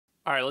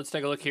All right, let's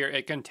take a look here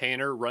at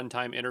container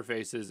runtime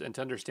interfaces. And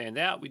to understand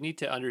that, we need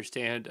to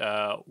understand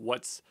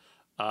what's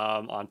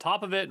on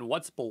top of it and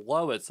what's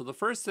below it. So the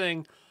first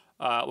thing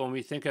when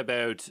we think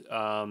about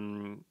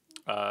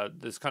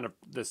this kind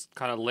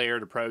of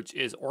layered approach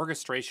is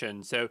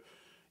orchestration. So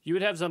you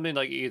would have something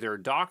like either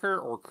Docker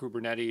or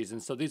Kubernetes.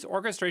 And so these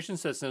orchestration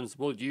systems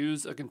will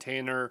use a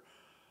container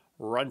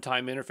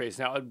runtime interface.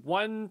 Now, at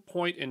one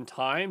point in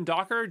time,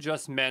 Docker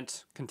just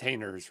meant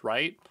containers,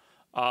 right?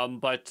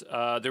 But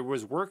there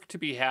was work to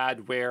be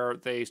had where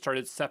they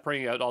started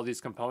separating out all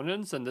these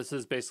components, and this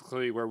is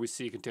basically where we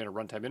see container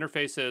runtime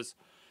interfaces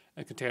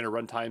and container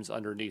runtimes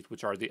underneath,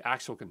 which are the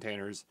actual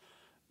containers.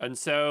 And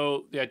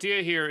so the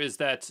idea here is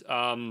that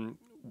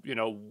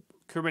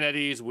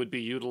Kubernetes would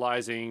be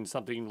utilizing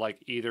something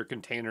like either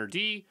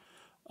containerd,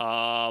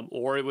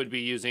 or it would be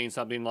using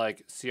something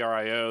like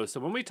CRIO. So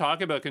when we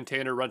talk about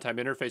container runtime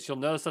interface, you'll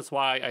notice that's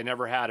why I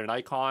never had an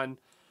icon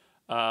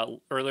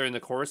earlier in the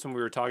course when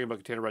we were talking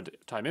about container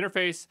runtime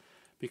interface,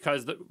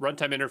 because the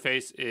runtime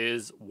interface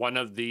is one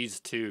of these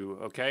two,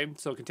 okay?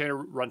 So container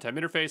runtime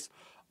interface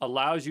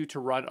allows you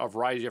to run a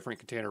variety of different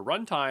container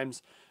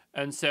runtimes.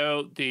 And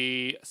so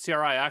the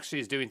CRI actually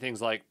is doing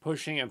things like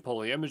pushing and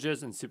pulling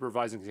images and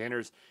supervising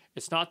containers.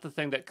 It's not the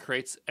thing that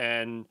creates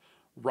and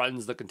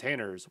runs the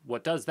containers.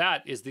 What does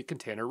that is the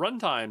container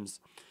runtimes.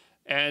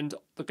 And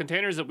the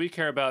containers that we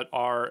care about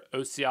are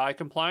OCI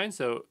compliant,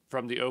 so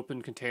from the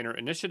Open Container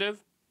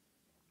Initiative.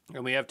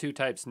 And we have two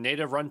types,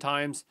 native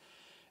runtimes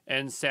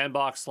and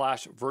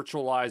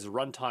sandbox/virtualized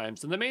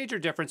runtimes. And the major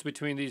difference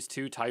between these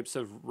two types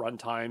of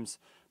runtimes,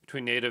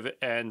 between native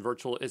and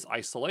virtual, is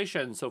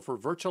isolation. So for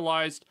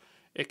virtualized,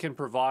 it can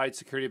provide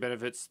security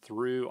benefits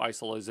through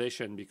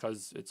isolation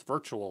because it's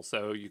virtual,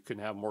 so you can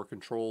have more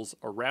controls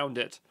around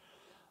it.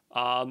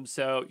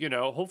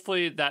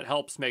 Hopefully that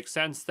helps make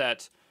sense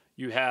that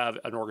you have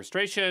an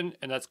orchestration,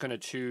 and that's going to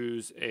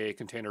choose a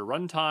container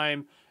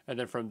runtime, and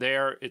then from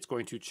there it's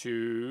going to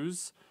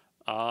choose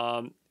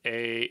a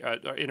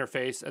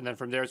interface, and then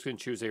from there it's going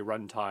to choose a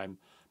runtime.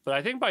 But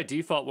I think by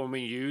default, when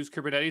we use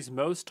Kubernetes,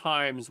 most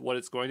times what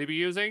it's going to be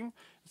using,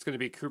 it's going to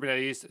be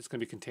Kubernetes, it's going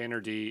to be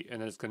containerd,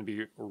 and then it's going to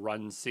be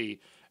runc.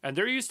 And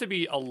there used to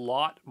be a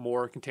lot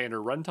more container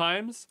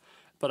runtimes,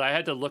 but I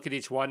had to look at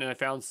each one, and I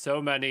found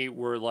so many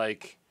were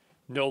like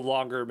no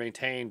longer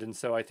maintained. And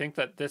so I think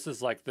that this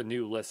is like the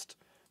new list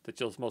that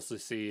you'll mostly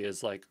see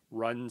is like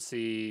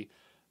runc,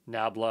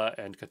 nabla,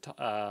 and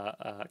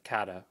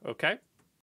kata. Okay.